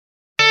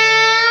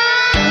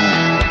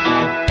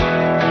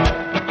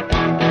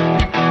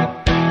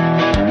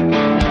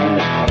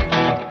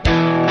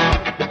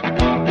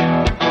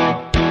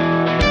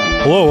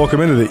Hello,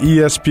 welcome into the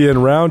ESPN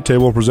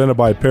Roundtable presented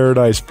by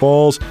Paradise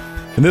Falls.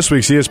 In this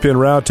week's ESPN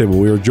Roundtable,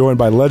 we are joined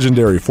by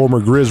legendary former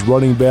Griz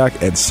running back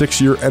and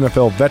 6-year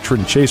NFL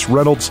veteran Chase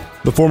Reynolds.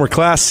 The former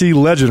Class C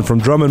legend from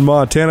Drummond,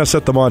 Montana,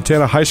 set the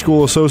Montana High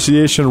School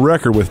Association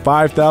record with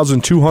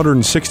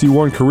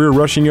 5,261 career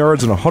rushing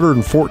yards and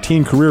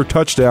 114 career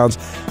touchdowns,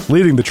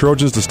 leading the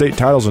Trojans to state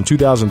titles in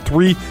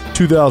 2003,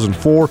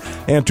 2004,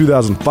 and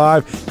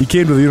 2005. He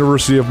came to the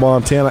University of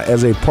Montana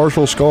as a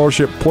partial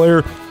scholarship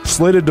player,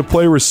 slated to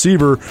play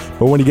receiver,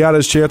 but when he got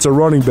his chance at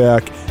running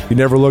back, he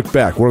never looked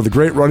back. One of the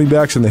great running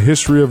backs in the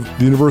history of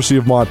the University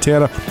of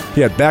Montana. He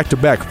had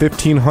back-to-back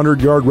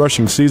 1,500-yard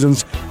rushing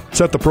seasons,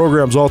 set the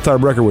program's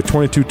all-time record with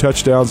 22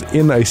 touchdowns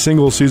in a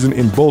single season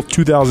in both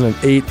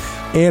 2008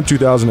 and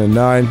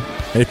 2009.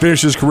 And he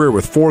finished his career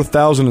with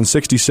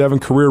 4,067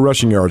 career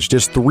rushing yards,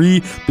 just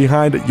 3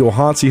 behind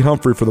Johansi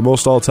Humphrey for the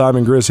most all-time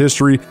in Griz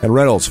history. And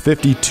Reynolds'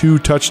 52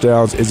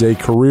 touchdowns is a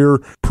career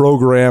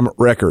program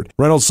record.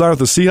 Reynolds signed with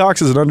the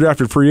Seahawks as an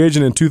undrafted free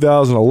agent in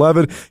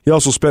 2011. He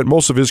also spent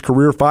most of his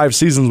career 5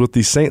 seasons with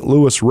the St.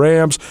 Louis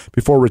Rams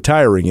before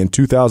retiring in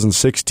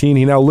 2016.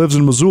 He now lives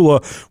in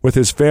Missoula with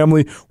his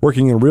family,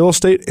 working in real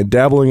estate and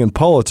dabbling in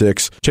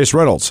politics. Chase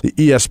Reynolds, the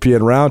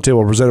ESPN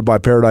Roundtable presented by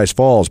Paradise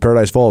Falls.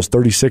 Paradise Falls,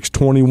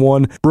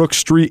 3621 Brook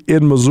Street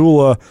in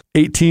Missoula.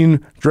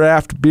 18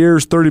 draft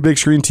beers, 30 big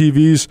screen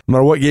TVs. No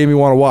matter what game you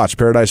want to watch,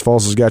 Paradise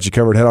Falls has got you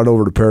covered. Head on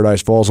over to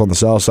Paradise Falls on the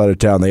south side of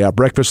town. They got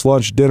breakfast,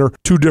 lunch, dinner,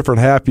 2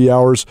 different happy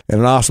hours, and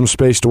an awesome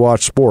space to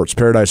watch sports.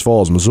 Paradise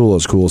Falls,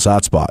 Missoula's coolest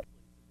hotspot.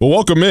 Well,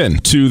 welcome in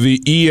to the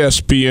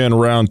ESPN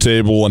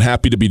Roundtable, and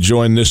happy to be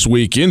joined this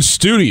week in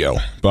studio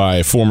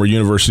by former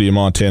University of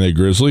Montana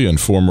Grizzly and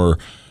former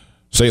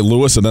St.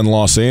 Louis and then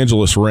Los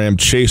Angeles Ram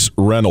Chase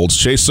Reynolds.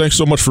 Chase, thanks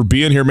so much for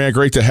being here, man.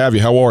 Great to have you.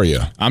 How are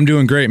you? I'm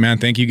doing great, man.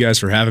 Thank you guys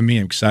for having me.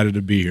 I'm excited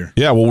to be here.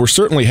 Yeah, well, we're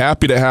certainly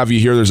happy to have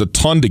you here. There's a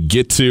ton to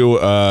get to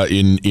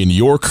in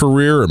your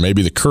career or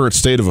maybe the current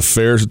state of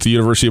affairs at the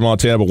University of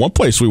Montana. But one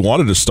place we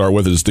wanted to start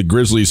with is the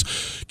Grizzlies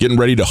getting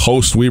ready to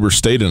host Weber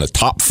State in a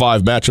top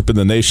 5 matchup in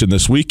the nation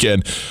this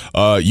weekend.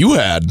 You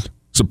had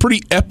some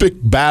pretty epic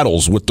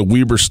battles with the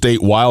Weber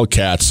State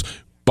Wildcats.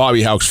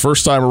 Bobby Houck's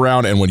first time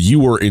around, and when you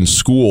were in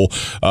school,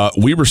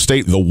 Weber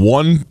State, the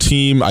one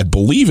team, I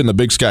believe, in the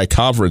Big Sky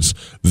Conference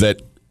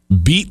that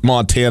beat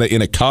Montana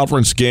in a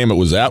conference game. It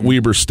was at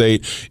Weber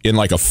State in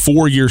like a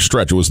 4-year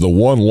stretch. It was the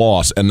one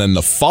loss. And then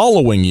the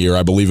following year,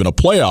 I believe in a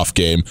playoff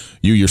game,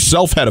 you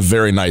yourself had a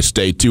very nice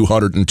day,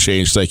 200 and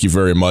change, thank you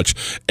very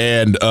much,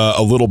 and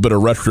a little bit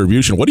of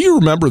retribution. What do you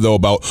remember, though,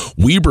 about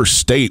Weber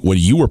State when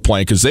you were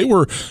playing? Because they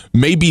were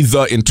maybe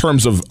in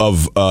terms of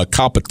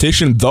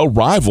competition, the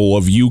rival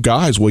of you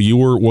guys while you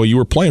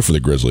were playing for the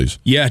Grizzlies.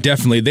 Yeah,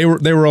 definitely. They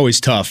were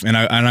always tough, and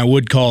I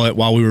would call it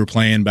while we were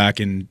playing back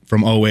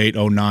from 08,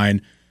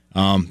 09.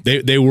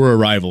 They were a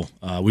rival.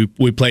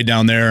 We played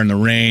down there in the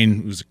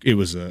rain. It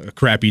was a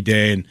crappy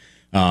day, and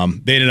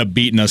they ended up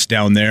beating us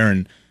down there.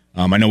 And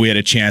I know we had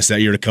a chance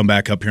that year to come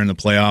back up here in the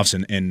playoffs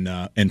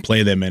and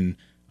play them. And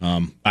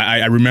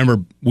I remember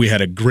we had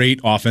a great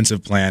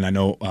offensive plan. I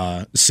know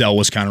Sell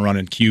was kind of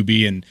running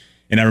QB, and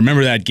I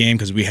remember that game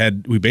because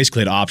we basically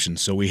had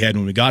options. So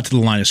when we got to the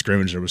line of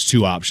scrimmage, there was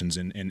 2 options,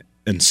 and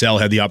Sell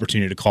had the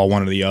opportunity to call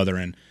one or the other.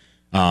 And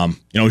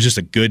it was just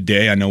a good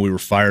day. I know we were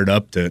fired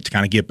up to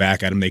kind of get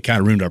back at them. They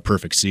kind of ruined our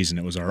perfect season.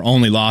 It was our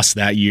only loss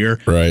that year.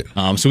 Right.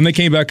 So when they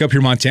came back up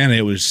here, Montana,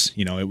 it was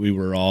we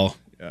were all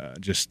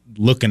just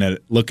looking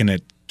at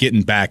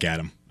getting back at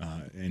them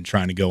and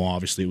trying to go.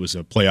 Obviously, it was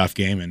a playoff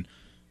game, and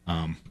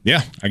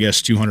I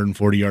guess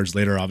 240 yards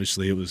later,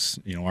 obviously it was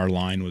our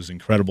line was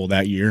incredible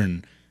that year,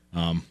 and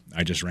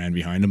I just ran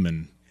behind them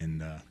and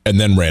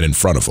then ran in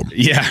front of them.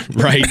 Yeah,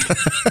 right.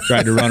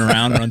 Tried to run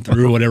around, run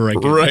through whatever I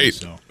could. Right.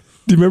 So.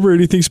 Do you remember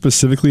anything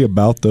specifically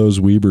about those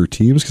Weber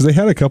teams? Because they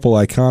had a couple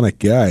iconic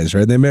guys,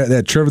 right? They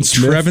had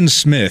Trevin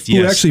Smith.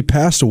 Yes. Who actually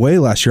passed away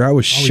last year. I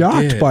was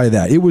shocked by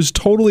that. It was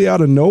totally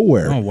out of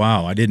nowhere. Oh,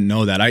 wow. I didn't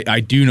know that. I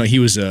do know he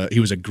was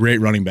a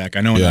great running back.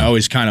 I know, and I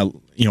always kind of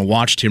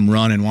watched him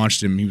run and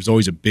watched him. He was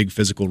always a big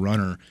physical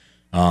runner.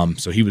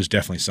 So he was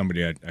definitely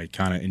somebody I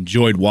kind of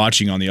enjoyed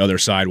watching on the other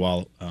side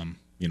while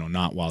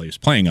not while he was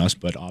playing us,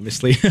 but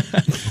obviously.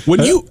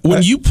 when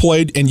you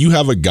played and you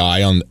have a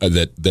guy on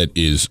that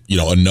is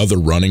another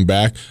running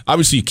back,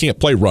 obviously you can't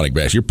play running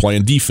backs. You're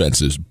playing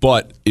defenses,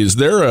 but is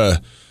there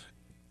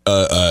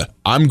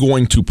I'm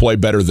going to play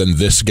better than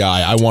this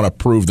guy. I want to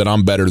prove that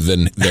I'm better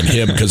than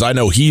him because I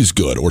know he's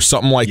good, or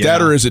something like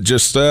that, or is it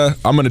just I'm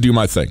going to do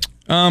my thing?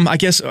 I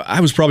guess I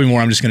was probably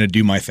more I'm just going to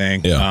do my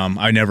thing. Yeah.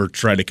 I never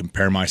tried to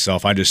compare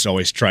myself. I just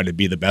always tried to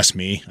be the best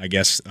me, I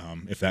guess,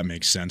 if that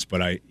makes sense.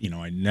 But I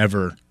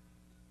never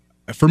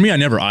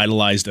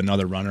idolized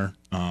another runner.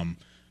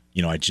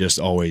 I just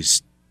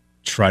always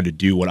tried to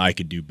do what I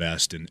could do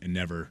best and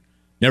never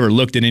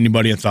looked at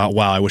anybody and thought,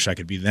 wow, I wish I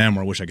could be them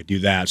or I wish I could do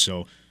that.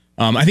 So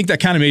I think that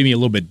kind of made me a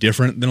little bit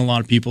different than a lot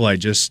of people. I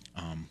just,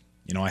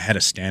 I had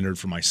a standard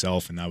for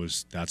myself, and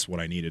that's what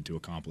I needed to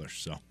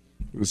accomplish. So.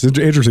 It's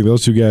interesting.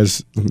 Those two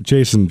guys,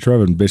 Chase and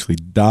Trevin, basically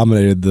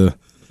dominated the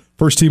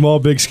First team all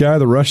Big Sky,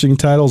 the rushing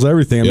titles,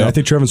 everything. I mean, I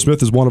think Trevin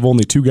Smith is one of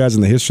only 2 guys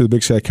in the history of the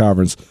Big Sky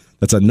Conference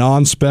that's a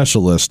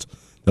non-specialist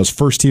that was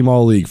first team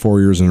all league 4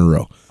 years in a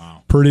row.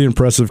 Wow. Pretty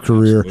impressive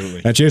career.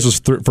 Absolutely. And Chase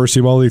was first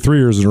team all league 3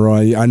 years in a row.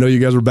 I know you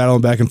guys were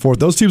battling back and forth.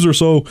 Those teams are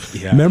so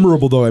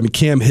memorable, though. I mean,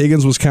 Cam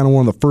Higgins was kind of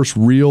one of the first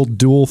real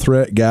dual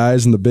threat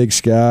guys in the Big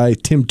Sky.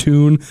 Tim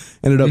Toon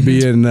ended up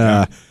being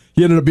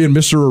he ended up being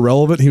Mr.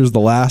 Irrelevant. He was the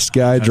last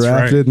guy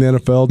drafted in the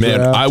NFL draft.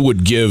 Man, I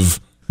would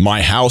give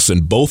my house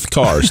and both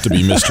cars to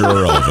be Mr.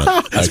 Irrelevant.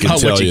 I can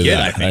tell you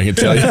that. I can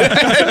tell you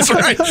that. That's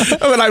right.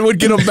 I mean, I would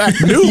get them back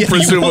new,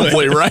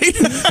 presumably, right?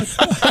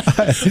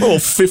 A little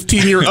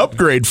 15-year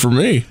upgrade for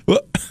me. Well,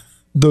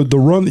 the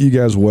run that you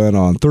guys went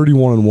on,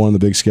 31-1 in the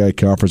Big Sky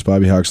Conference,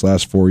 Bobby Hauck's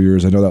last 4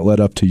 years, I know that led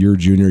up to your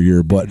junior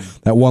year, but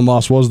that one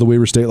loss was the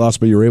Weber State loss,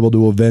 but you were able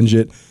to avenge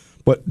it.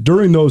 But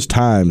during those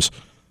times,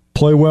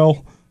 play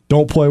well,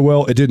 don't play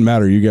well, it didn't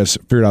matter. You guys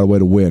figured out a way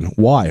to win.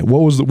 Why?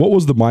 What was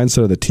the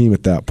mindset of the team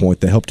at that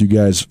point that helped you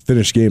guys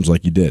finish games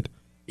like you did?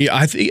 Yeah,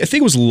 I think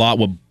it was a lot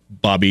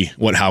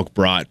what Hauck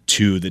brought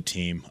to the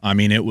team. I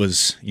mean, it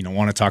was,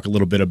 want to talk a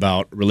little bit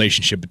about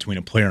relationship between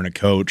a player and a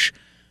coach.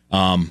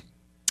 I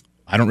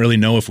don't really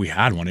know if we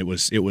had one. It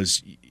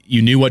was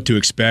you knew what to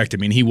expect. I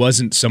mean, he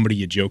wasn't somebody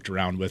you joked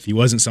around with. He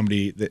wasn't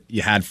somebody that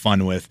you had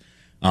fun with.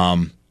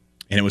 And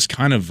it was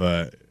kind of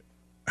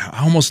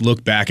I almost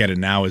look back at it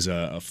now as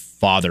a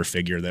father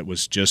figure that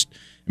was just,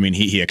 I mean,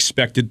 he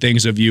expected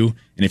things of you,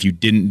 and if you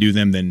didn't do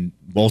them, then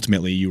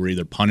ultimately you were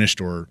either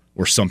punished or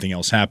something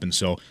else happened.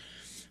 So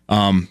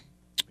I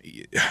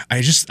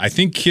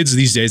think kids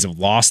these days have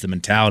lost the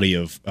mentality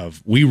of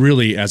we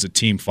really as a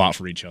team fought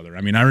for each other.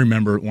 I mean, I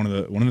remember one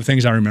of the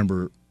things I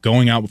remember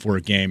going out before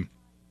a game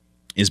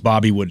is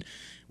Bobby we'd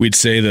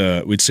say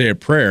a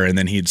prayer, and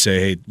then he'd say,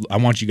 "Hey, I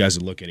want you guys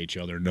to look at each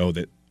other and know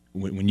that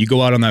when you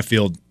go out on that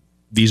field,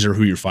 these are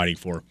who you're fighting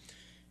for."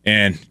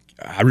 And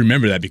I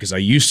remember that because I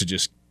used to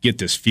just get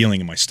this feeling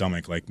in my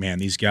stomach like, man,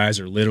 these guys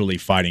are literally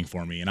fighting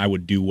for me, and I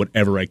would do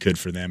whatever I could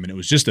for them. And it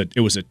was just a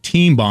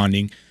team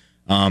bonding.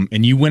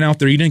 And you went out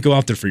there, you didn't go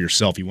out there for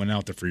yourself. You went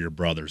out there for your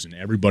brothers and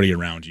everybody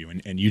around you.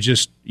 And you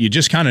just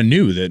kind of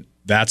knew that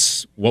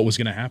that's what was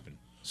going to happen.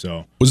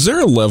 So was there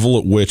a level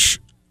at which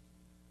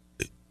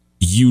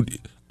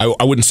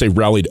I wouldn't say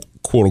rallied,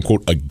 quote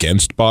unquote,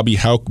 against Bobby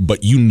Hauck,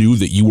 but you knew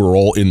that you were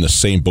all in the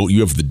same boat? You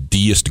have the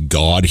deist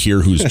God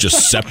here who's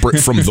just separate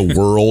from the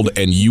world,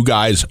 and you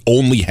guys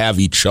only have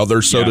each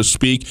other, so to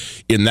speak,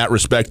 in that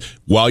respect,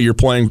 while you're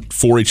playing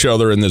for each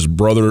other in this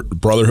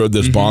brotherhood,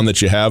 this bond that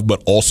you have.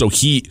 But also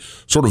he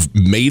sort of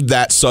made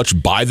that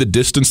such by the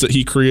distance that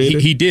he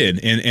created. He did,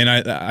 and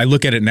I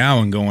look at it now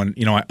and going,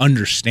 I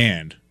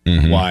understand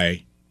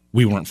why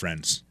we weren't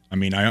friends. I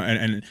mean,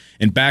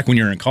 and back when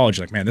you're in college,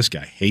 like, man, this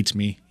guy hates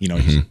me.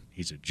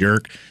 He's a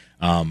jerk.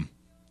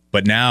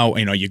 But now,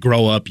 you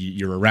grow up,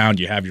 you're around,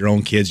 you have your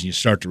own kids, and you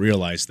start to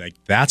realize that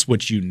that's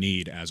what you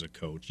need as a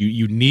coach.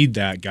 You need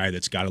that guy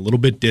that's got a little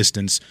bit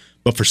distance,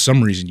 but for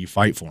some reason you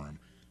fight for him.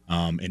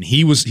 And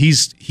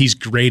he's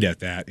great at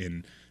that.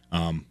 And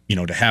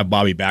to have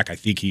Bobby back, I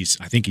think he's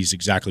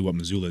exactly what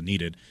Missoula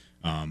needed.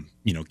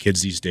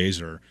 Kids these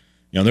days are.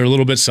 They're a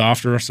little bit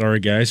softer. Sorry,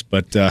 guys,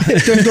 but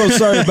there's no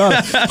sorry about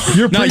it.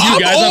 You're not you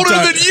guys. I'm older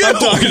than you. I'm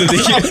talking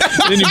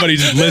to anybody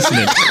who's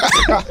listening.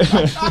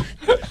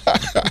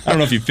 I don't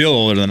know if you feel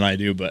older than I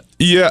do, but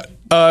yeah.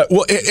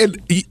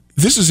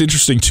 This is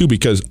interesting too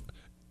because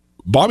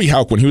Bobby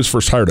Hauck, when he was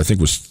first hired, I think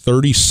was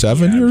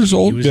 37 years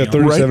old. Yeah,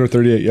 37 or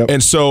 38. Yep.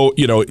 And so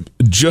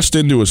just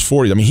into his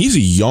 40s. I mean, he's a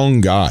young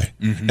guy,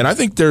 and I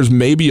think there's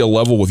maybe a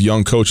level with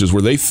young coaches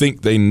where they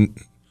think they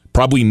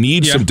probably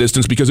need some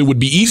distance because it would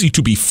be easy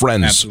to be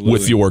friends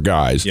with your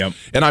guys. Yep.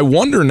 And I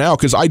wonder now,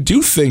 because I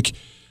do think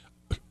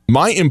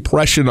my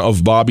impression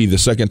of Bobby the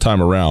second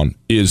time around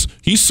is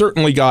he's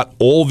certainly got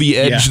all the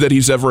edge that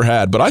he's ever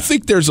had, but I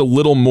think there's a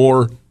little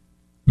more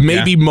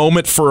maybe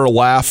moment for a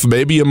laugh,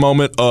 maybe a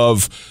moment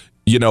of,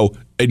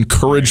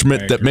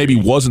 encouragement that maybe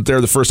wasn't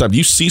there the first time. Do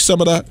you see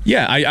some of that?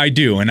 Yeah, I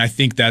do, and I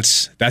think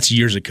that's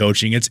years of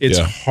coaching. It's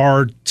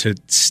hard to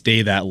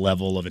stay that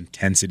level of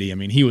intensity. I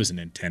mean, he was an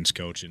intense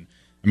coach, and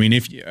I mean,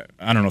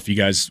 I don't know if you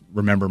guys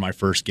remember my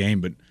first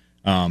game, but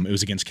it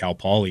was against Cal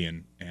Poly,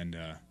 and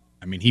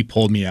I mean, he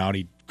pulled me out,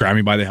 he grabbed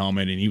me by the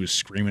helmet, and he was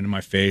screaming in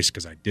my face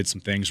because I did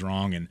some things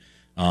wrong, and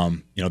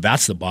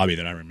that's the Bobby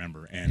that I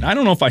remember. And I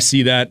don't know if I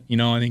see that.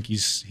 I think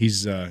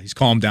he's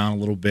calmed down a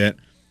little bit.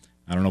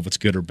 I don't know if it's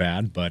good or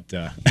bad, but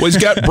well, he's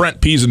got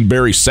Brent Pease and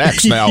Barry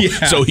Sachs now,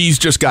 so he's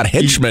just got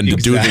henchmen to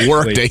do the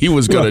work that he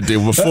was going to do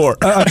before.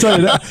 I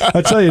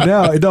tell you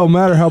now, it don't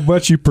matter how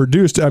much you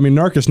produced. I mean,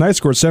 Narcus Knight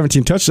scored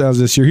 17 touchdowns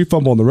this year. He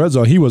fumbled in the red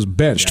zone. He was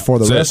benched for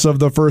the rest of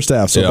the first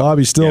half. So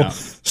Bobby's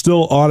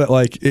still on it,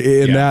 like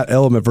in that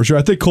element for sure.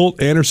 I think Colt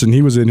Anderson,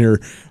 he was in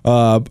here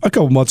a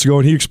couple months ago,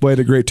 and he explained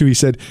it great too. He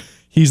said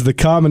he's the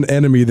common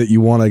enemy that you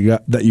want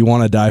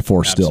to die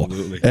for still.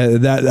 Absolutely.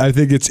 And that, I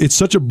think it's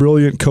such a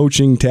brilliant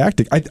coaching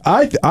tactic.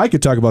 I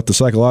could talk about the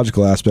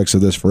psychological aspects of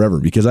this forever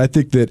because I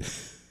think that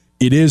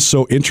it is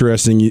so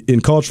interesting.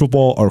 In college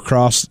football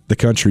across the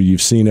country,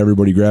 you've seen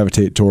everybody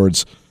gravitate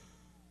towards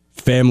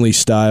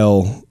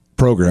family-style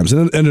programs.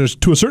 And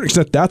to a certain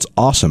extent, that's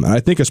awesome. And I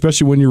think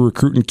especially when you're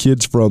recruiting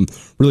kids from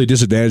really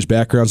disadvantaged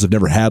backgrounds that have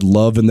never had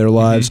love in their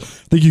lives,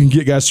 I think you can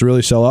get guys to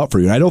really sell out for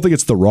you. And I don't think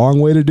it's the wrong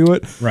way to do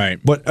it. Right.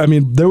 But, I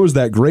mean, there was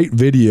that great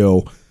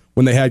video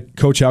when they had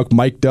Coach Houck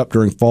mic'd up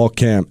during fall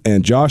camp,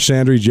 and Josh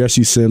Sandry,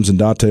 Jesse Sims, and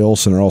Dante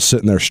Olson are all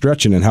sitting there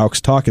stretching, and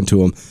Houck's talking to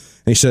them.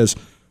 And he says,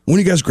 when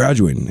are you guys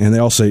graduating? And they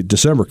all say,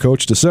 December,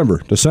 Coach,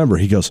 December.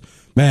 He goes,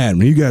 man,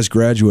 when you guys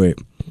graduate,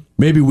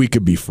 maybe we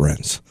could be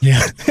friends.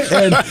 Yeah.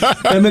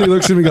 and then he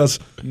looks at me and goes,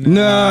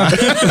 nah.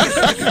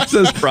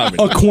 Says,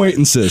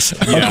 acquaintances.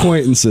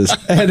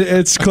 And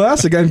it's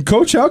classic. And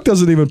Coach Houck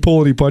doesn't even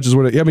pull any punches.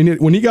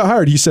 When he got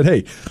hired, he said,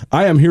 hey,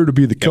 I am here to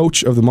be the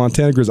coach of the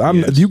Montana Griz.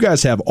 You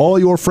guys have all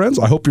your friends.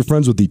 I hope you're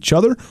friends with each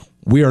other.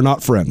 We are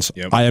not friends.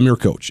 Yep. I am your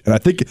coach. And I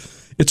think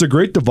it's a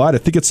great divide. I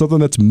think it's something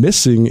that's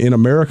missing in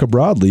America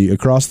broadly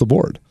across the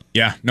board.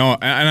 Yeah, no,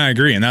 and I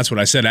agree. And that's what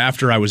I said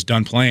after I was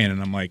done playing.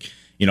 And I'm like,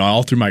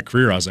 all through my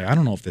career, I was like, I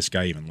don't know if this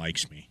guy even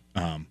likes me.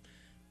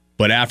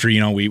 But after,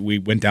 we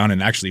went down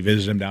and actually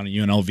visited him down at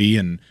UNLV.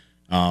 And,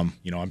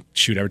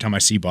 every time I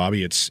see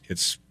Bobby, it's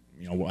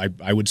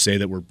I would say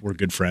that we're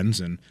good friends.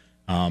 And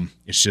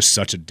it's just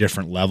such a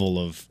different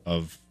level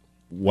of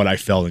what I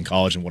felt in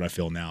college and what I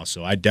feel now.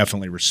 So I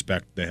definitely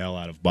respect the hell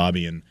out of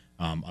Bobby, and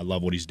I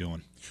love what he's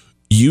doing.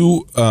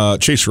 You,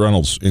 Chase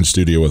Reynolds, in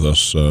studio with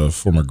us,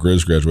 former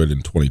Griz, graduated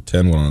in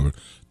 2010, went on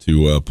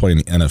to play in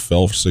the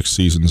NFL for 6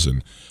 seasons.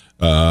 And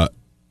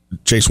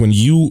Chase, when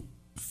you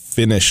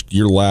finished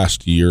your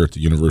last year at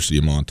the University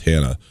of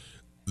Montana,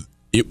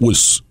 it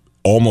was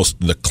almost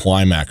the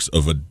climax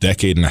of a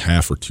decade and a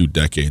half or 2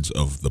 decades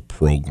of the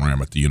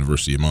program at the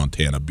University of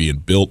Montana being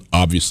built.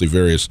 Obviously,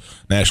 various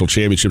national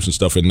championships and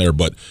stuff in there,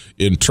 but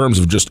in terms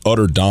of just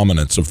utter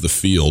dominance of the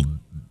field,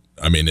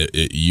 I mean,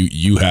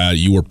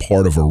 you were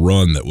part of a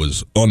run that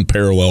was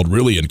unparalleled,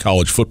 really, in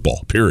college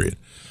football. Period.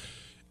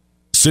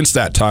 Since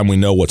that time, we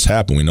know what's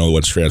happened. We know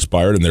what's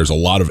transpired, and there's a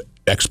lot of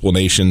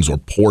explanations or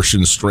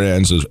portion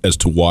strands as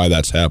to why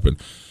that's happened.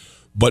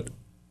 But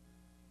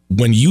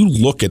when you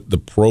look at the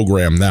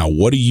program now,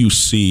 what do you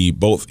see,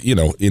 both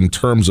in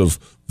terms of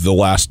the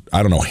last,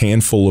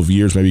 handful of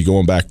years, maybe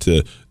going back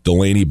to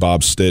Delaney,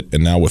 Bob Stitt,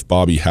 and now with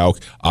Bobby Houck?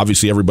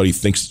 Obviously, everybody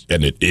thinks,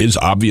 and it is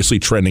obviously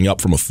trending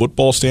up from a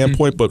football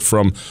standpoint, but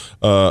from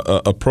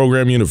a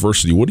program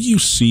university, what do you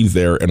see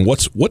there, and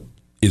what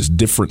is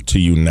different to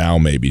you now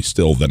maybe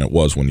still than it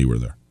was when you were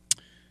there?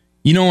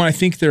 I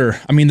think they're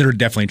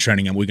definitely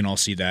trending up. We can all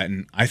see that.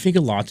 And I think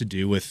a lot to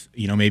do with,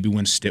 maybe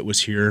when Stitt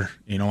was here,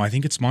 I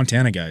think it's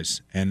Montana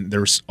guys. And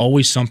there's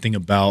always something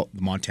about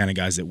the Montana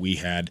guys that we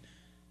had.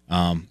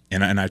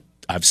 And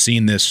I've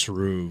seen this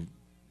through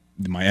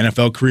my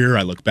NFL career.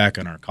 I look back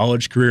on our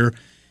college career,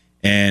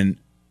 and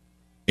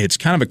it's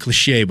kind of a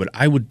cliche, but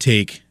I would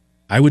take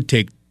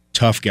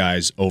tough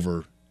guys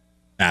over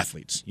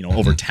athletes,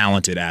 over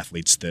talented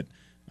athletes that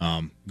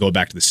go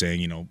back to the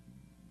saying,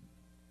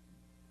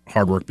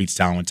 hard work beats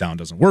talent when talent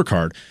doesn't work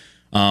hard.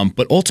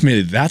 But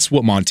ultimately, that's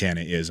what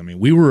Montana is. I mean,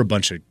 we were a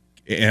bunch of,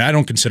 and I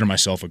don't consider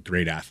myself a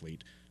great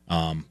athlete.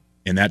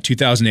 In that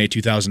 2008,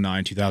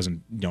 2009,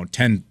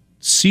 2010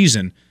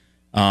 season,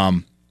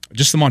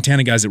 just the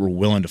Montana guys that were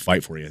willing to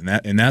fight for you,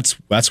 and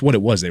that's what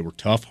it was. They were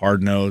tough,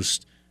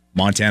 hard-nosed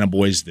Montana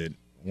boys that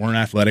weren't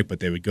athletic,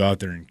 but they would go out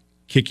there and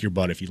kick your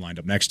butt if you lined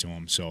up next to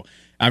them. So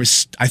I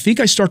think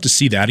I start to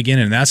see that again,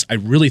 and I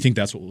really think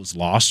that's what was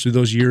lost through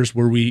those years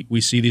where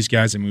we see these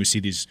guys. I mean, we see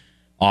these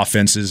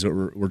offenses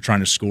that we're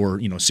trying to score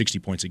 60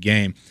 points a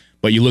game,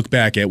 but you look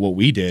back at what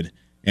we did,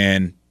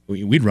 and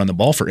we'd run the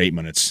ball for 8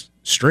 minutes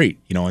straight,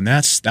 and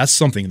that's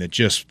something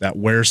that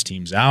wears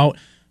teams out.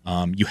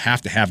 You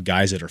have to have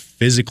guys that are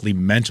physically,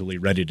 mentally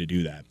ready to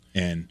do that,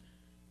 and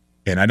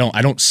I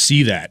don't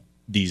see that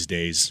these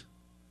days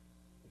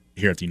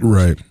here at the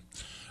university.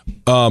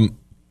 Right.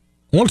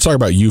 I want to talk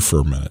about you for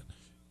a minute.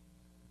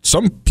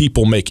 Some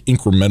people make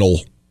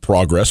incremental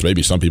progress.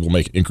 Maybe some people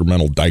make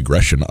incremental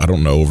digression. I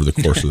don't know, over the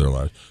course of their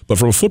lives. But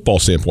from a football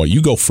standpoint,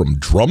 you go from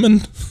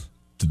Drummond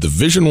to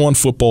Division I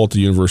football at the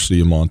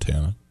University of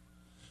Montana.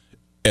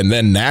 And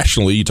then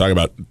nationally, you talk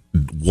about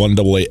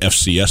 1AA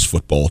FCS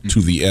football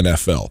to the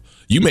NFL.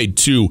 You made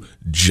 2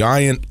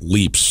 giant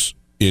leaps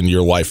in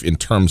your life in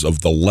terms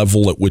of the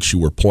level at which you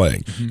were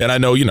playing. Mm-hmm. And I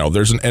know,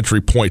 there's an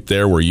entry point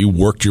there where you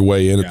worked your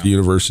way in at the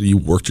university, you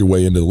worked your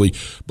way into the league.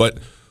 But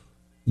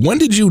when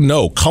did you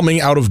know, coming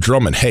out of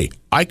Drummond, hey,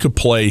 I could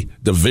play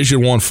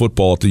Division I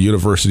football at the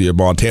University of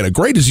Montana?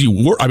 Great as you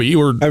were, you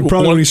were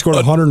probably when he scored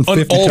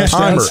 150 an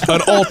all-timer,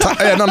 an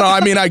all-time. No,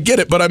 I get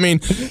it, but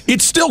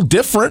it's still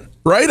different,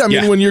 right?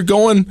 When you're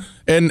going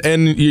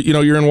and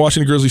you're in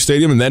Washington Grizzly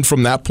Stadium, and then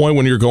from that point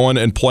when you're going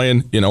and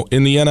playing,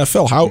 in the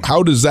NFL,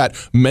 how does that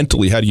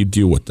mentally? How do you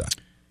deal with that?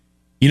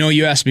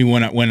 You asked me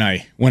when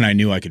I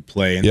knew I could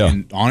play,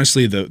 and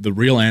honestly, the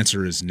real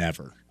answer is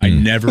never. I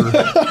never,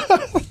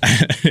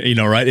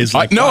 right? It's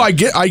like I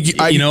get.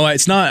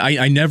 It's not.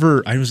 I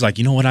never. I was like,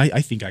 what?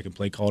 I think I can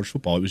play college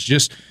football. It was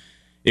just,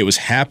 it was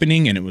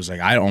happening, and it was like,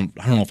 I don't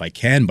know if I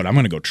can, but I'm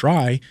going to go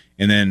try.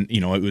 And then,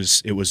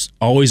 it was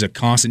always a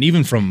constant,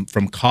 even from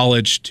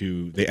college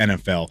to the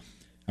NFL.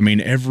 I mean,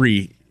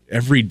 every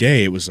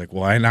day it was like,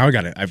 well,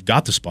 I've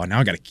got the spot, now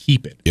I got to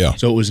keep it. Yeah.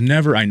 So it was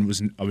never, I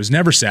was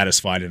never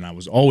satisfied, and I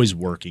was always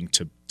working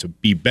to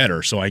be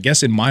better. So I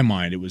guess in my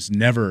mind, it was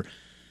never,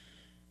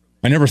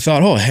 I never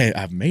thought, oh, hey,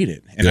 I've made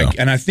it.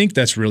 And I think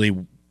that's really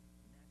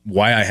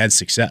why I had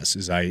success,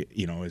 is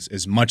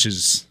as much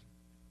as,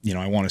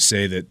 I want to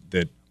say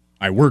that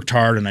I worked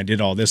hard and I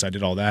did all this, I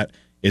did all that,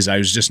 is I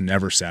was just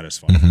never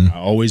satisfied. Mm-hmm. I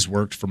always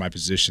worked for my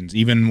positions.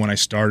 Even when I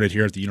started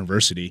here at the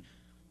university,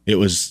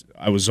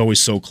 I was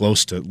always so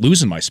close to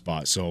losing my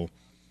spot. So,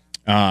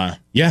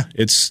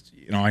 it's,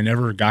 I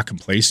never got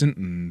complacent,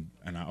 and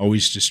I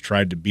always just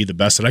tried to be the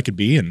best that I could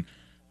be. And,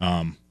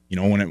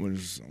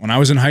 when I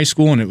was in high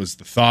school and it was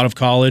the thought of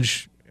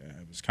college,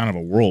 it was kind of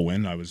a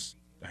whirlwind. I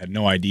had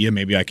no idea.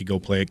 Maybe I could go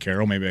play at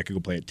Carroll. Maybe I could go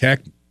play at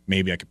Tech.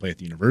 Maybe I could play at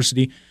the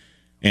university.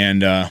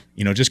 And,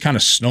 just kind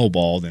of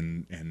snowballed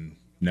and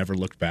never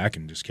looked back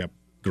and just kept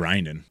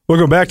grinding.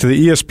 Welcome back to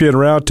the ESPN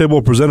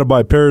Roundtable presented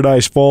by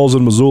Paradise Falls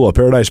in Missoula.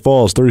 Paradise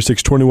Falls,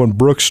 3621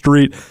 Brook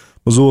Street.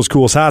 Missoula's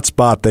coolest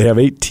hotspot. They have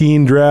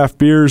 18 draft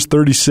beers,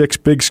 36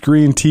 big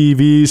screen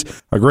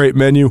TVs, a great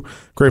menu,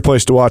 great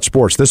place to watch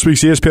sports. This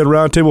week's ESPN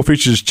Roundtable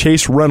features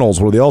Chase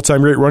Reynolds, one of the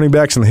all-time great running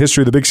backs in the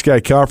history of the Big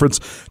Sky Conference.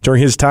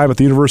 During his time at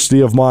the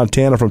University of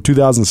Montana from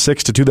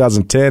 2006 to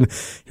 2010,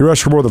 he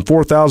rushed for more than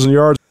 4,000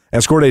 yards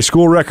and scored a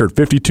school record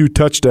 52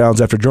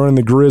 touchdowns after joining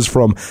the Griz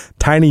from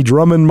tiny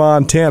Drummond,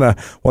 Montana.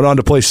 Went on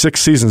to play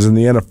 6 seasons in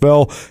the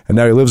NFL, and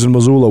now he lives in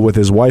Missoula with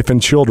his wife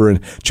and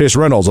children. Chase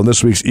Reynolds on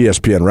this week's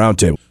ESPN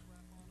Roundtable.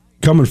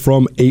 Coming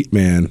from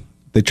 8-man,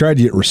 they tried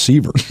to get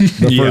receiver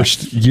the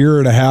first year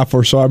and a half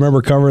or so. I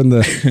remember covering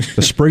the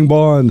spring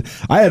ball, and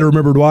I had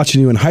remembered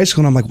watching you in high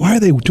school, and I'm like, why are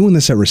they doing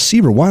this at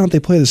receiver? Why don't they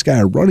play this guy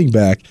at running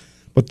back?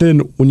 But then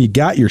when you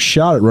got your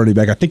shot at running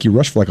back, I think you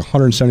rushed for like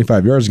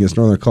 175 yards against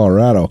Northern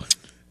Colorado,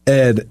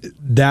 and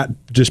that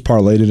just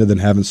parlayed into then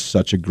having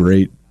such a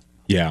great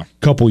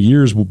couple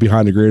years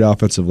behind a great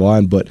offensive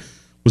line. But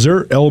was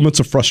there elements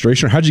of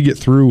frustration? Or how'd you get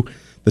through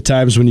the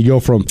times when you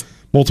go from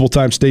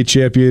multiple-time state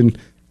champion,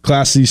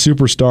 Class C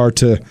superstar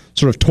to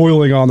sort of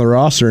toiling on the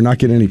roster and not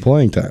getting any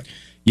playing time?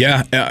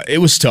 Yeah, it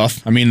was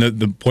tough. I mean, the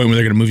point where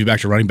they're going to move you back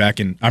to running back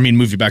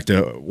move you back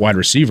to wide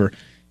receiver,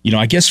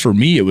 I guess for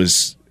me it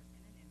was,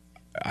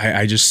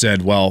 I just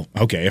said, well,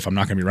 okay, if I'm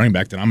not going to be running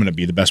back, then I'm going to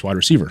be the best wide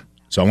receiver.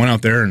 So I went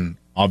out there and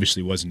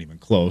obviously wasn't even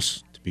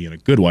close to being a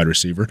good wide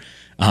receiver.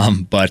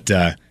 But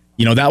that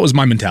was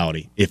my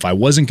mentality. If I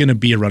wasn't going to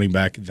be a running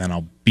back, then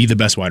I'll be the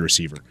best wide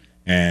receiver.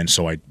 And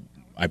so I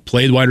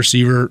played wide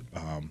receiver,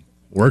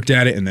 worked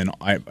at it, and then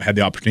I had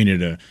the opportunity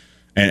to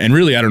and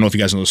really, I don't know if you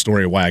guys know the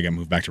story of why I got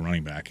moved back to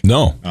running back.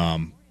 No.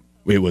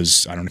 It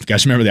was, I don't know if you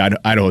guys remember the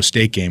Idaho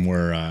State game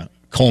where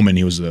Coleman,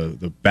 he was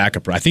the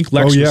backup. I think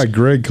Lex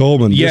Greg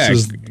Coleman. Yeah.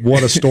 This is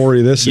what a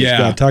story this is.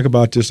 God, talk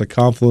about just a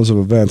confluence of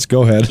events.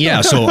 Go ahead.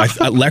 Yeah, so I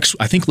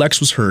think Lex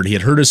was hurt. He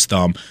had hurt his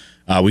thumb.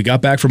 We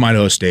got back from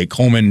Idaho State.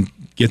 Coleman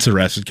gets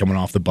arrested coming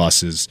off the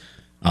buses.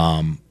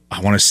 I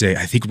want to say,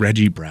 I think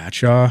Reggie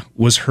Bradshaw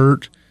was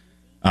hurt.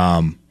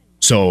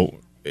 So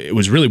it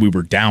was really, we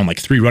were down like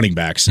 3 running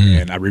backs.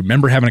 And I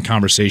remember having a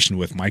conversation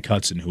with Mike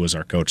Hudson, who was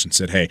our coach, and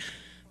said, hey,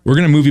 we're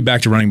going to move you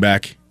back to running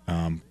back.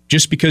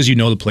 Just because you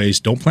know the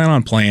plays, don't plan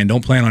on playing,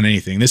 don't plan on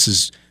anything. This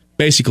is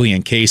basically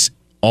in case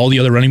all the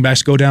other running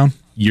backs go down,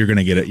 you're going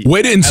to get it.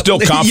 Way to instill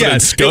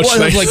confidence, Coach.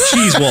 I was like,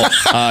 geez,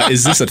 well,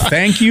 is this a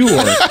thank you,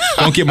 or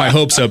don't get my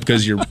hopes up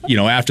because you're,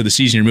 after the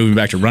season you're moving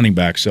back to running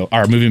back,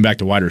 or moving back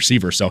to wide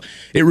receiver. So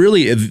it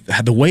really,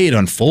 the way it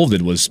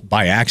unfolded was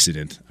by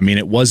accident. I mean,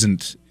 it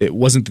wasn't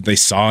that they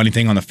saw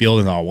anything on the field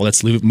and thought, well,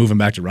 let's move him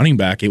back to running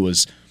back. It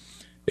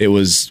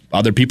was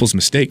other people's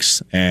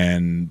mistakes,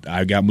 and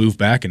I got moved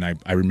back. And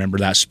I remember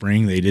that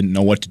spring they didn't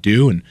know what to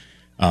do, and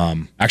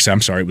actually,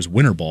 I'm sorry, it was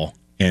winter ball.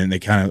 And they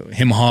kind of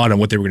him-hawed on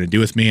what they were going to do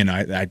with me. And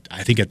I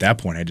think at that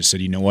point I just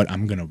said, you know what,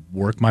 I'm going to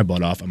work my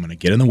butt off. I'm going to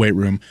get in the weight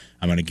room.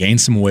 I'm going to gain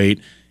some weight.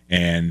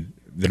 And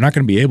they're not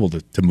going to be able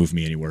to move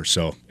me anywhere.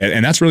 So,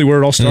 and that's really where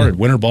it all started.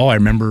 Winter ball, I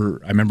remember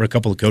a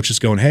couple of coaches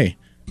going, hey,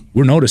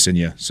 we're noticing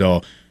you.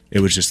 So it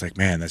was just like,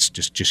 man, that's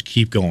just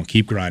keep going,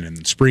 keep grinding.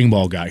 And spring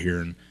ball got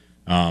here. And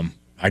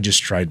I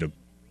just tried to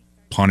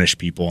punish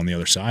people on the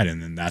other side.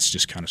 And then that's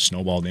just kind of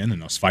snowballed in.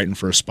 And I was fighting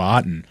for a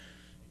spot. And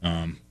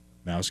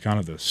that was kind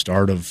of the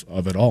start of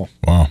it all.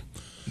 Wow.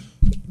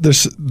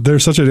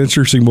 There's such an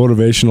interesting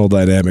motivational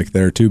dynamic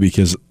there, too,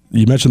 because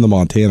you mentioned the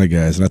Montana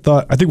guys. And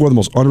I think one of the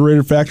most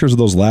underrated factors of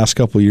those last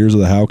couple of years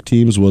of the Houck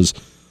teams was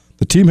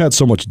the team had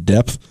so much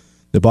depth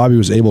that Bobby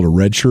was able to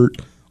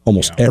redshirt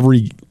almost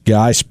every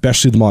guy,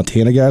 especially the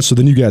Montana guys. So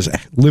then you guys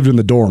lived in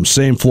the dorm,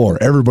 same floor,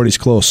 everybody's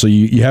close. So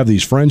you have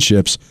these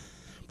friendships.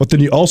 But then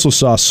you also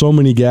saw so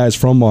many guys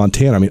from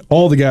Montana. I mean,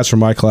 all the guys from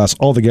my class,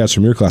 all the guys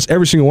from your class,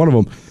 every single one of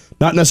them,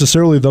 not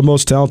necessarily the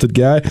most talented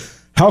guy.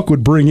 Houck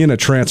would bring in a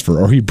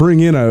transfer, or he'd bring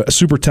in a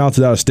super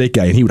talented out-of-state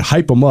guy, and he would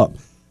hype them up,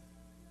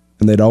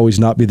 and they'd always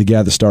not be the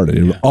guy that started.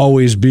 It would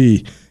always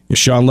be,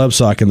 Sean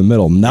Lebsock in the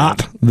middle,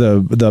 not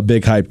the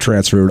big hype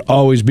transfer. It would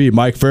always be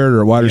Mike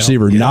Farrader at wide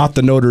receiver, not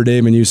the Notre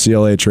Dame and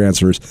UCLA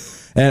transfers.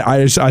 And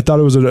I thought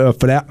it was a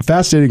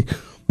fascinating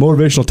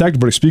motivational tactic,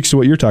 but it speaks to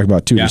what you're talking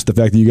about too. Just the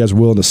fact that you guys are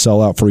willing to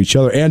sell out for each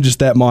other, and just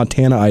that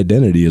Montana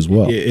identity as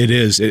well. It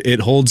is.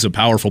 It holds a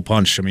powerful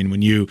punch. I mean,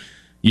 when you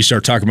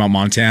start talking about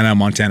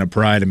Montana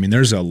pride, I mean,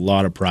 there's a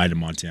lot of pride in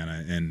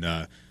Montana,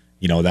 and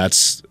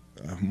that's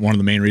one of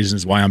the main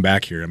reasons why I'm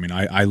back here. I mean,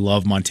 I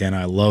love Montana.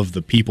 I love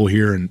the people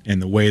here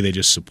and the way they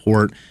just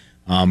support.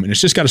 And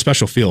it's just got a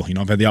special feel.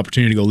 I've had the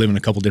opportunity to go live in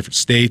a couple different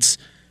states,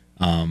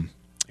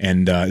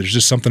 and there's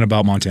just something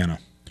about Montana.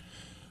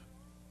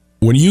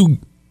 When you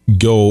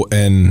go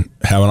and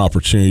have an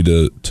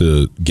opportunity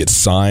to get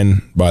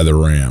signed by the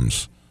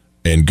Rams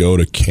and go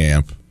to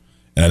camp,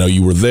 and I know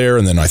you were there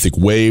and then I think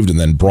waived and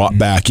then brought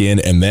back in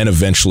and then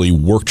eventually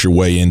worked your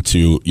way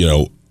into,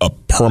 a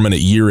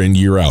permanent year in,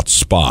 year out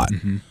spot.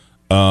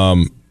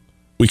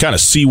 We kind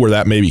of see where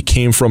that maybe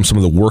came from, some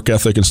of the work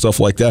ethic and stuff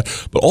like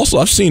that. But also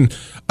I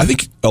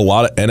think a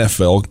lot of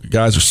NFL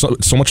guys are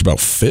so much about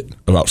fit,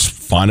 about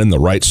finding the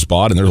right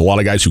spot. And there's a lot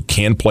of guys who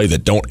can play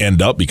that don't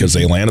end up because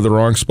they landed the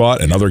wrong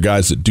spot, and other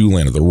guys that do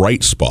land at the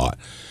right spot.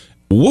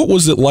 What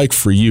was it like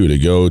for you to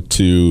go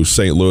to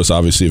St. Louis,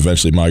 obviously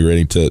eventually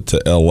migrating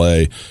to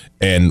L.A.,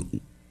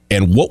 and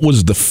what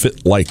was the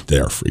fit like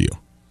there for you?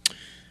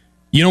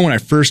 When I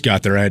first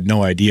got there, I had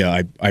no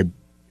idea.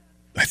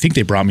 I think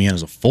they brought me in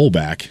as a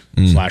fullback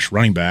 /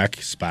 running back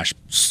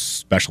 /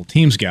 special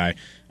teams guy.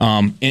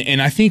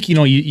 And I think,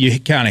 you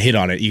kind of hit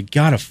on it. You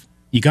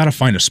gotta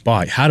find a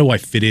spot. How do I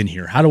fit in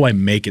here? How do I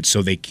make it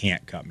so they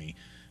can't cut me?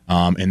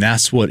 And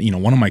that's what,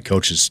 one of my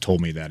coaches told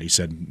me that. He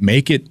said,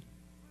 make it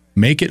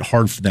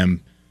hard for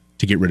them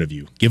to get rid of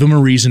you. Give them a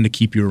reason to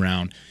keep you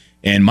around.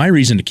 And my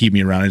reason to keep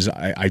me around is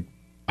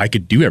I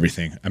could do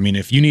everything. I mean,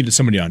 if you needed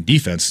somebody on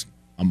defense,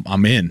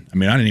 I'm in. I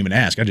mean, I didn't even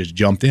ask. I just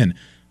jumped in.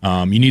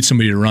 You need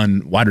somebody to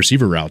run wide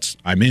receiver routes,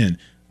 I'm in.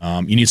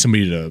 You need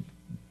somebody to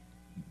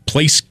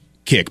place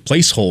kick,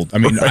 place hold. I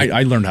mean, right.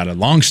 I learned how to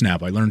long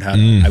snap. I learned how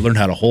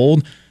to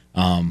hold.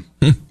 I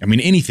mean,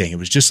 anything. It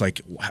was just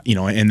like,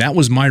 and that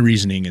was my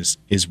reasoning is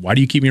why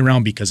do you keep me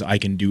around? Because I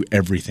can do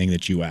everything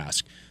that you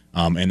ask.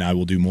 And I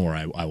will do more.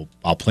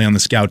 I'll play on the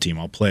scout team.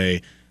 I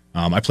played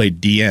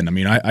DN. I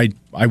mean,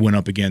 I went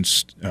up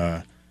against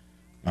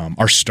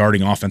our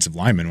starting offensive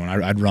lineman when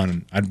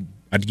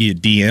I'd get a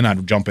DN,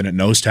 I'd jump in at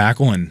nose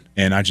tackle, and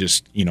I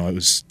just,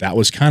 that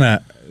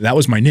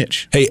was my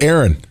niche. Hey,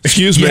 Aaron,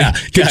 excuse me.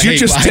 Could you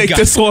just take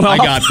this one off? I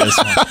got this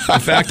one.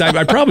 In fact,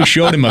 I probably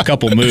showed him a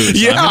couple moves.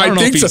 Yeah, I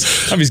think so. I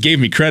don't know if he's gave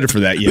me credit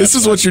for that yet. This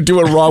is what you're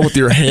doing wrong with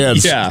your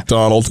hands,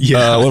 Donald.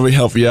 Yeah. Let me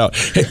help you out.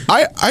 Hey,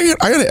 I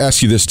got to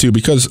ask you this, too,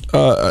 because,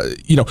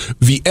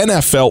 the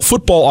NFL,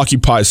 football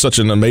occupies such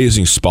an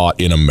amazing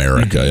spot in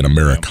America, in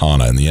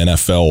Americana, and the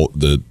NFL,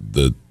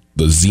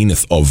 the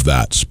zenith of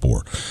that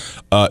sport.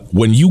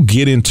 When you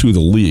get into the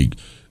league,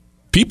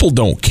 people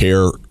don't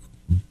care.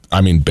 I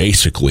mean,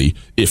 basically,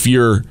 if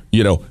you're,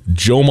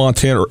 Joe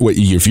Montana,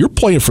 if you're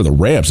playing for the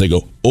Rams, they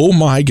go, "Oh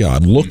my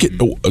God, look at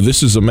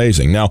this is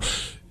amazing." Now,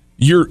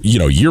 you're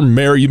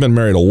married. You've been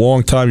married a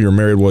long time. You were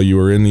married while you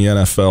were in the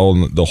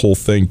NFL and the whole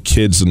thing,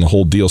 kids and the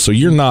whole deal. So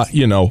you're not,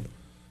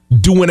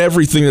 doing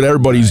everything that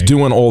everybody's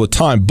doing all the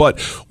time. But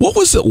what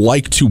was it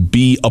like to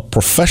be a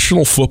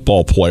professional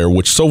football player,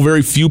 which so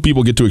very few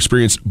people get to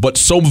experience, but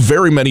so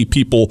very many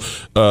people,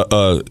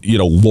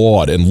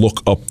 laud and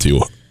look up to?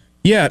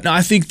 Yeah, no,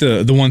 I think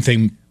the one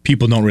thing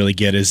people don't really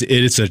get is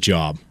it's a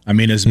job. I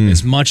mean,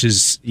 as much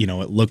as,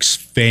 it looks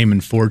fame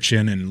and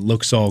fortune and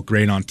looks all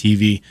great on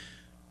TV,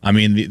 I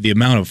mean, the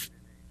amount of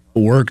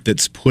work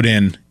that's put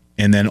in.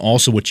 And then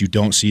also what you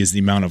don't see is the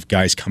amount of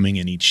guys coming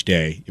in each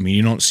day. I mean,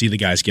 you don't see the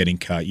guys getting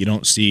cut. You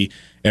don't see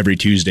every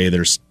Tuesday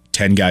there's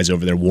 10 guys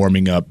over there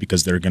warming up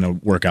because they're going to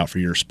work out for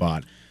your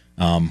spot.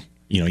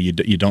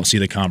 You don't see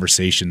the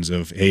conversations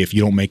of, hey, if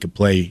you don't make a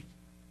play,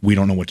 we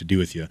don't know what to do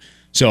with you.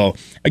 So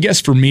I guess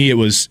for me it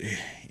was,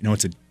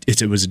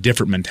 it was a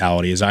different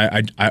mentality. As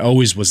I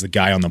always was the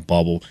guy on the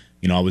bubble.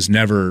 I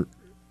never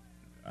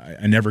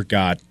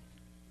got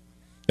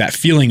that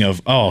feeling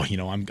of,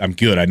 I'm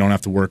good. I don't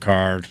have to work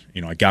hard.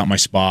 I got my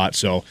spot.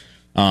 So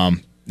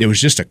it was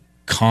just a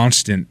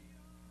constant,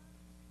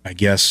 I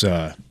guess,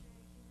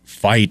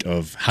 fight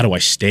of how do I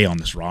stay on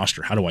this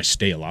roster? How do I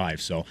stay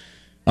alive? So,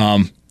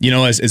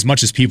 as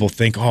much as people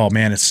think, oh,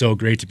 man, it's so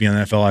great to be in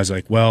the NFL, I was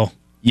like, well,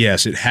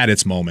 yes, it had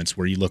its moments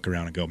where you look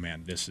around and go,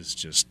 man, this is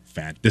just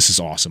this is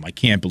awesome. I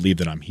can't believe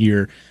that I'm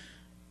here.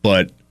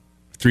 But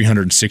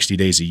 360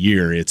 days a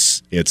year,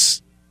 it's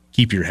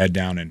keep your head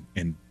down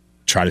and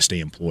try to stay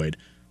employed.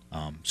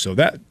 So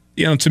that,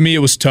 to me, it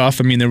was tough.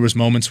 I mean, there was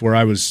moments where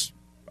I was,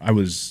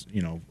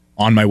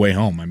 on my way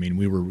home. I mean,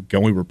 we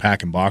were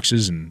packing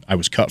boxes and I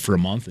was cut for a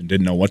month and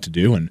didn't know what to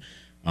do. And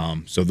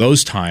so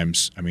those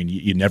times, I mean,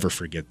 you never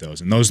forget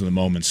those. And those are the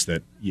moments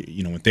that,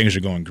 when things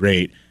are going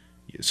great,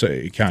 so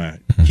it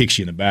kind of kicks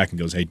you in the back and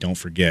goes, hey, don't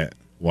forget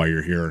why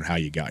you're here and how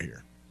you got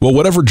here. Well,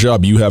 whatever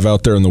job you have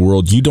out there in the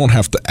world, you don't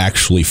have to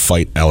actually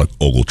fight Alec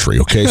Ogletree,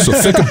 okay? So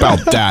think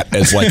about that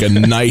as like a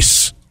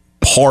nice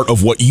part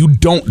of what you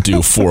don't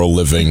do for a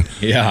living.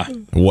 Yeah.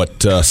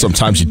 What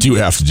sometimes you do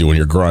have to do when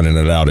you're grinding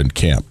it out in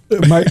camp.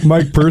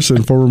 Mike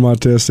Person, former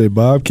Montana State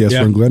Bobcats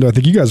from Glendale. I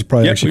think you guys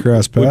probably actually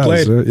crossed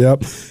paths.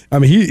 Yep. I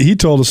mean, he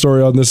told a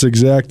story on this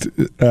exact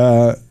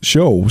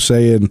show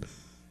saying,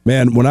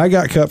 man, when I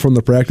got cut from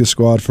the practice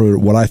squad for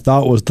what I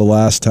thought was the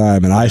last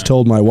time, and I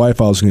told my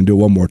wife I was going to do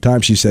it one more time,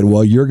 she said,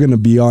 well, you're going to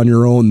be on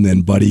your own then,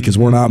 buddy, because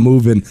we're not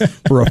moving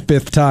for a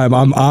fifth time.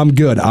 I'm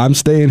good. I'm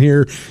staying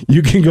here.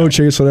 You can go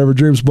chase whatever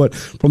dreams. But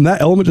from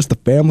that element, just the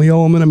family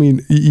element, I mean,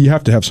 you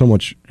have to have so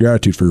much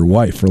gratitude for your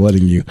wife for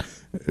letting you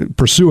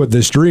pursue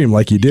this dream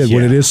like you did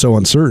when it is so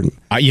uncertain.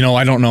 I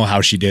don't know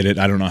how she did it.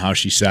 I don't know how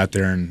she sat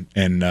there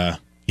and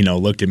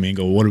looked at me and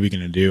go, what are we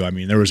going to do? I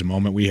mean, there was a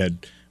moment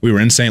we were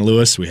in St.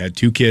 Louis. We had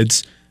 2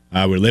 kids.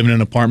 We were living in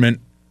an apartment.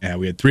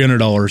 We had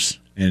 $300,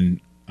 and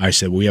I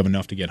said, well, we have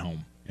enough to get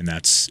home, and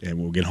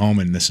we'll get home,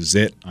 and this is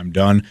it. I'm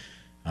done.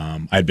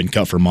 I had been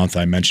cut for a month,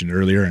 I mentioned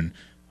earlier, and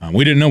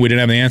we didn't know. We didn't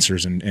have the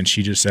answers, and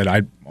she just said,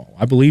 I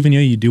believe in you.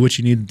 You do what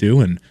you need to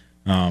do, and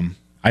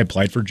I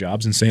applied for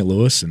jobs in St.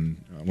 Louis and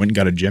went and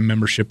got a gym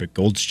membership at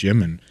Gold's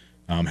Gym and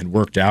had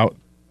worked out,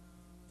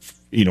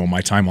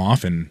 my time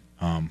off, and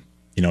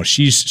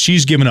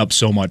she's given up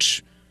so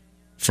much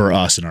for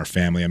us and our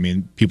family. I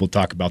mean, people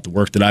talk about the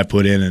work that I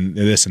put in and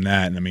this and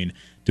that. And I mean,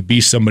 to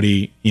be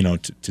somebody,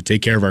 to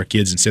take care of our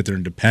kids and sit there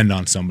and depend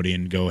on somebody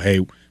and go,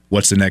 hey,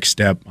 what's the next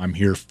step? I'm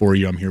here for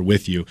you. I'm here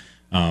with you.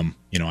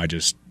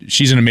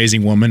 She's an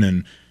amazing woman.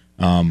 And,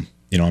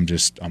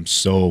 I'm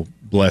so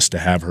blessed to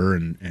have her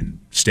and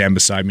stand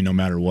beside me no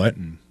matter what.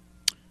 And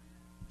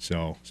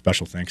so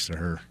special thanks to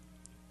her.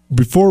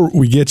 Before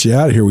we get you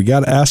out of here, we got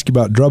to ask you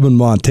about Drummond,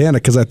 Montana,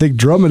 because I think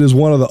Drummond is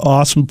one of the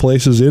awesome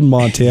places in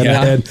Montana.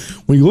 Yeah. And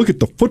when you look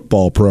at the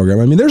football program,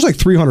 I mean, there's like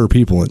 300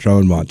 people in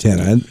Drummond,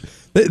 Montana, and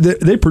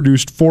they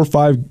produced 4 or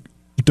 5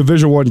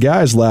 Division I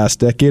guys last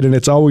decade, and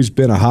it's always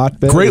been a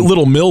hotbed. Great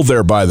little mill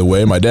there, by the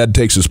way. My dad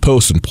takes his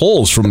posts and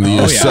polls from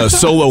the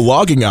solo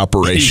logging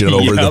operation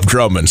over the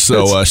Drummond.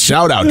 So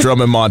shout out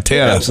Drummond,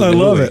 Montana. I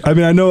love it. I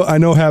mean, I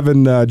know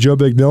having Joe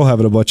Bignell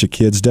having a bunch of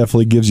kids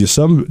definitely gives you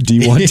some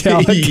D1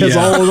 talent because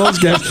all of those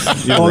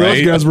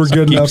guys were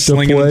good enough to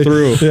play.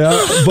 Through.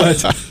 Yeah,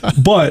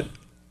 but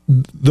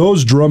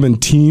those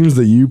Drummond teams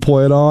that you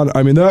played on,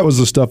 I mean, that was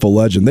the stuff of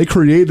legend. They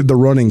created the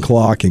running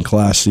clock in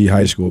Class C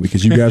high school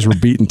because you guys were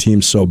beating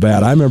teams so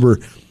bad. I remember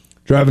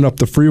driving up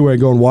the freeway,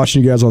 going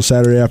watching you guys on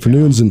Saturday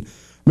afternoons, and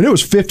I mean, it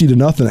was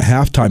 50-0 at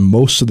halftime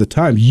most of the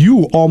time.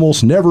 You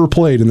almost never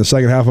played in the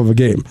second half of a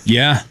game.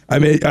 Yeah. I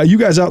mean, you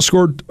guys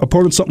outscored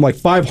opponents something like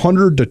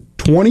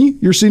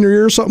 500-20 your senior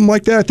year or something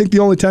like that. I think the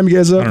only time you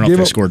guys I don't know if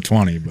they scored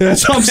 20. But.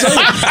 That's what I'm saying.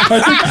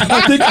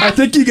 I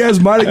think you guys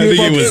might have gave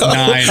up.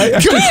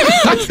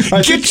 It was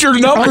 9. Get your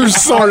numbers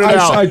sorted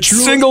out.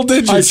 Single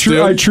digits,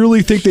 I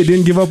truly think they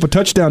didn't give up a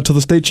touchdown till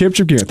the state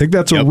championship game. I think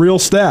that's a real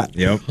stat.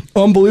 Yep.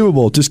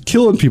 Unbelievable. Just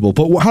killing people.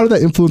 But how did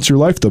that influence your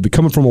life, though?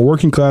 Becoming from a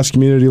working class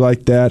community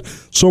like that,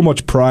 so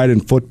much pride in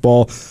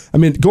football. I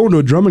mean, going to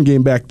a Drummond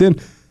game back then,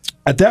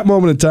 at that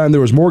moment in time, there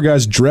was more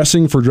guys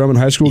dressing for Drummond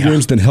high school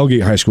games than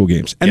Hellgate high school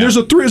games. And there's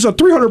a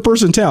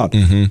 300-person town.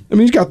 Mm-hmm. I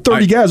mean, you've got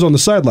 30 guys on the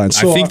sidelines.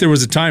 So I think there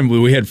was a time where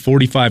we had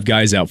 45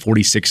 guys out,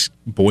 46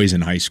 boys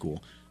in high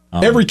school.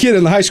 Every kid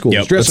in the high school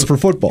was dressing for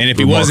football. And if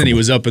he wasn't, he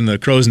was up in the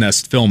crow's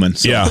nest filming.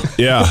 So.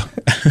 Yeah.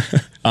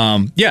 I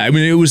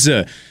mean,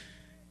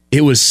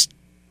 it was,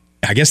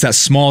 I guess that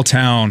small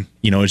town,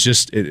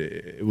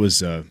 it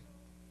was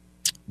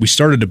we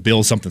started to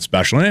build something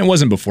special, and it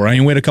wasn't before. I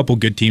mean, we had a couple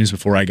good teams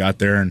before I got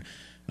there, and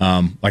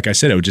like I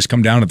said, it would just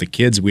come down to the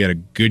kids. We had a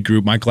good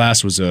group. My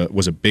class was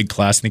a big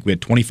class. I think we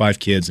had 25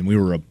 kids, and we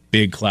were a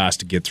big class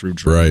to get through.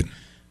 Right.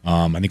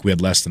 I think we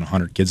had less than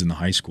 100 kids in the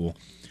high school,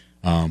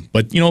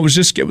 but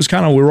it was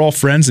kind of we were all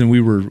friends, and we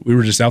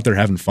were just out there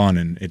having fun,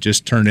 and it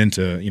just turned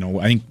into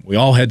I think we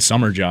all had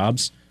summer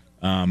jobs,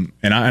 and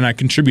I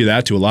contribute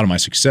that to a lot of my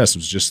success. It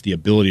was just the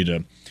ability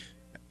to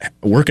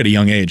work at a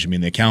young age. I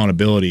mean, the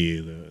accountability,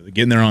 the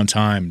getting there on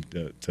time,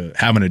 to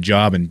having a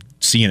job and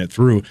seeing it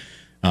through.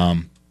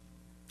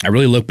 I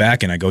really look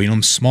back and I go,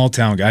 small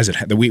town guys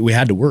that we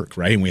had to work,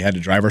 right? And we had to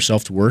drive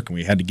ourselves to work, and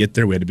we had to get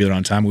there. We had to be there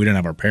on time. We didn't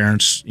have our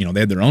parents, they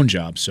had their own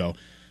jobs. So,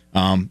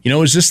 it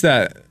was just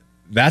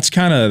that's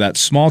kind of that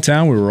small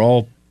town. We were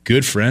all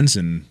good friends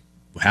and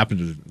happened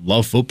to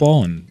love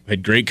football and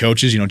had great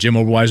coaches. Jim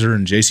Oberweiser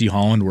and J.C.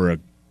 Holland were a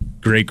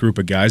great group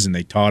of guys, and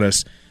they taught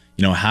us,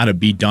 how to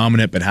be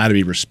dominant, but how to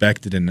be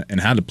respected and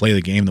how to play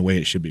the game the way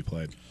it should be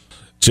played.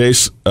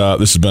 Chase,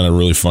 this has been a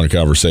really fun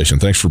conversation.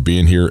 Thanks for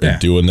being here and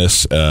doing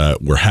this.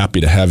 We're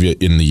happy to have you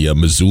in the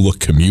Missoula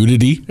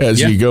community as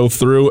you go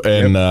through,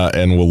 and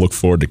we'll look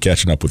forward to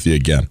catching up with you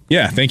again.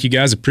 Yeah, thank you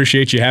guys.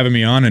 Appreciate you having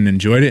me on and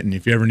enjoyed it. And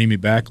if you ever need me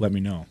back, let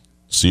me know.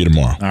 See you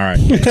tomorrow. All right.